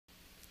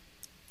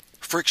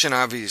friction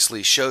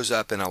obviously shows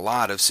up in a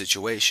lot of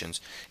situations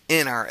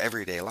in our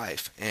everyday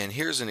life. And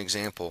here's an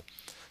example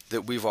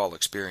that we've all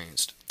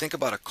experienced. Think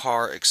about a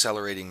car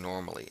accelerating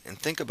normally, and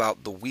think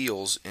about the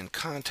wheels in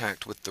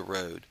contact with the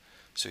road.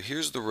 So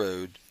here's the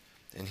road,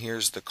 and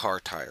here's the car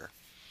tire.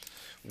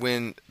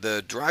 When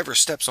the driver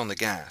steps on the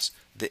gas,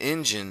 the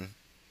engine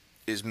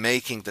is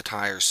making the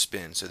tires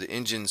spin. So the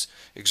engine's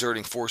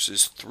exerting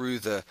forces through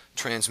the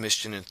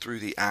transmission and through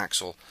the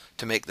axle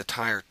to make the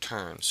tire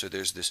turn. So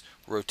there's this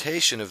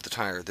rotation of the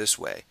tire this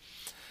way.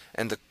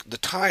 And the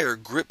tire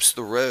grips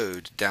the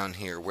road down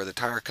here, where the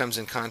tire comes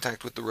in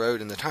contact with the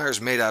road, and the tire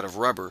is made out of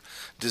rubber,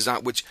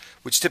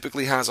 which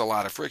typically has a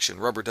lot of friction.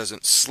 Rubber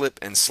doesn't slip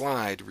and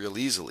slide real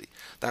easily.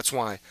 That's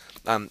why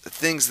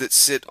things that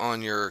sit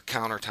on your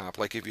countertop,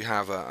 like if you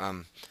have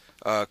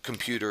a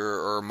computer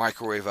or a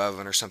microwave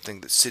oven or something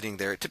that's sitting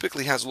there, it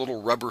typically has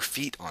little rubber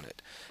feet on it,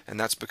 and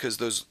that's because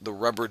the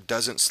rubber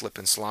doesn't slip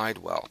and slide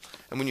well.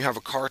 And when you have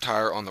a car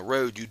tire on the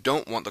road, you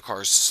don't want the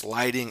cars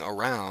sliding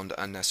around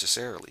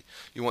unnecessarily.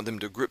 You want them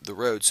to grip the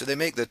road, so they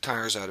make the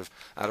tires out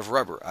of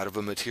rubber, out of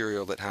a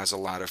material that has a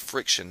lot of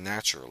friction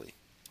naturally,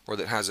 or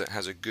that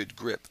has a good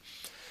grip.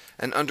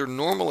 And under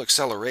normal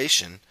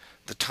acceleration,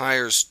 the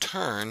tires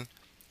turn,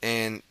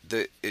 and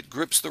it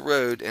grips the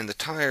road, and the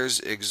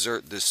tires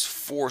exert this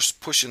force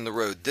pushing the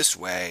road this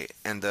way,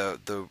 and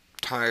the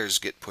tires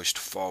get pushed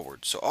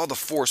forward. So all the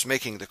force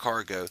making the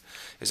car go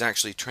is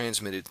actually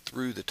transmitted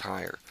through the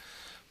tire.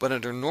 But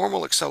under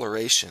normal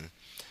acceleration,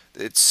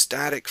 it's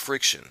static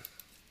friction.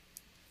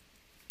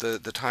 The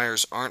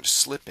tires aren't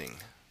slipping.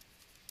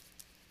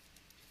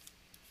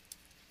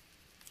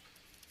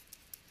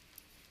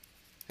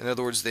 In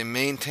other words, they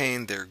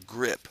maintain their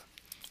grip,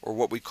 or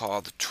what we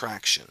call the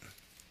traction.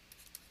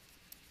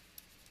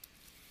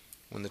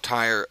 When the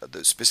tire,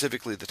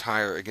 specifically the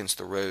tire against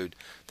the road,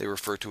 they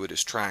refer to it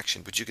as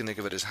traction, but you can think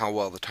of it as how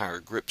well the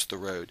tire grips the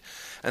road.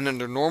 And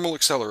under normal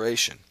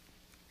acceleration,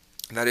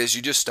 that is,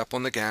 you just step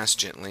on the gas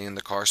gently and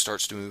the car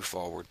starts to move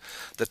forward,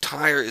 the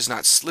tire is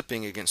not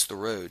slipping against the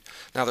road.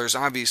 Now there's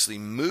obviously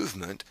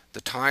movement,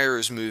 the tire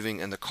is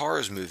moving and the car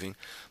is moving,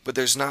 but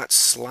there's not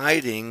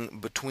sliding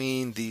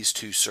between these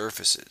two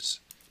surfaces.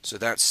 So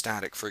that's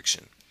static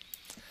friction.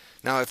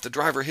 Now if the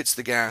driver hits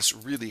the gas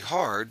really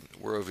hard,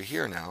 we're over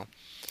here now,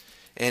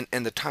 and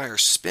the tire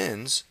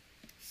spins,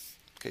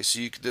 okay, so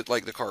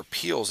like the car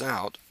peels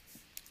out,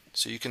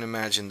 so you can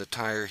imagine the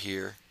tire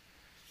here,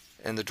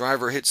 and the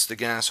driver hits the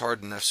gas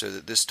hard enough so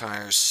that this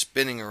tire is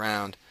spinning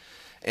around,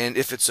 and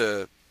if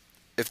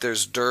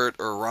there's dirt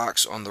or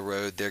rocks on the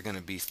road, they're going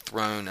to be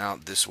thrown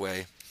out this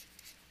way.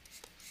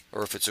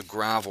 Or if it's a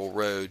gravel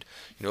road,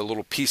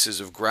 little pieces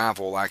of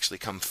gravel will actually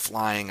come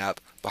flying up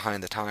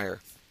behind the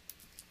tire.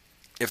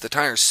 If the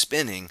tire's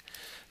spinning,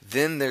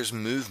 then there's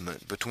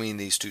movement between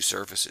these two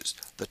surfaces.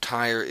 The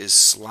tire is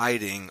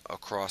sliding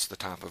across the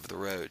top of the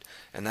road,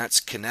 and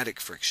that's kinetic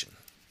friction.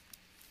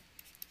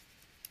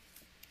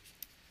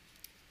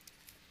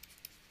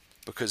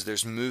 Because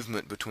there's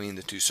movement between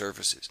the two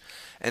surfaces.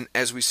 And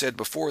as we said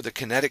before, the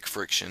kinetic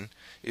friction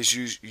is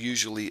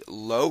usually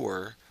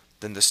lower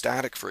than the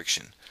static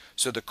friction.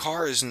 So the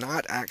car is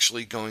not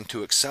actually going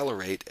to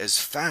accelerate as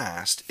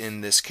fast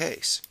in this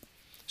case.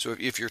 So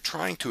if you're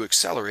trying to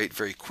accelerate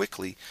very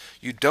quickly,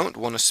 you don't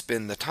want to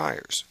spin the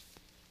tires.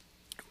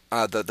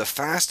 The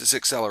fastest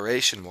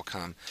acceleration will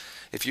come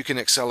if you can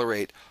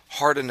accelerate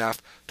hard enough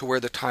to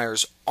where the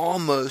tires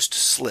almost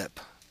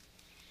slip.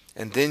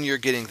 And then you're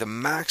getting the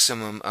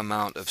maximum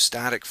amount of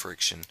static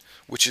friction,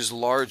 which is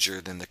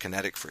larger than the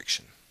kinetic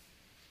friction.